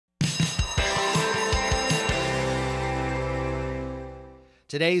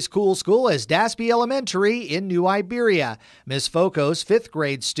Today's cool school is Daspit Elementary in New Iberia. Ms. Foco's 5th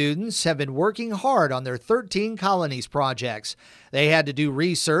grade students have been working hard on their 13 colonies projects. They had to do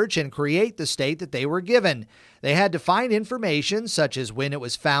research and create the state that they were given. They had to find information such as when it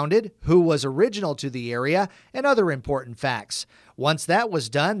was founded, who was original to the area, and other important facts. Once that was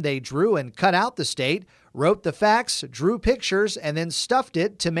done, they drew and cut out the state, wrote the facts, drew pictures, and then stuffed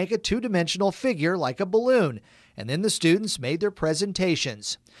it to make a two-dimensional figure like a balloon. And then the students made their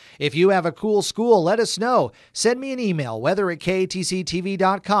presentations. If you have a cool school, let us know. Send me an email, weather at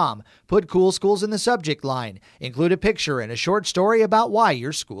KATCTV.com. Put cool schools in the subject line. Include a picture and a short story about why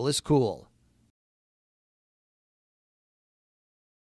your school is cool.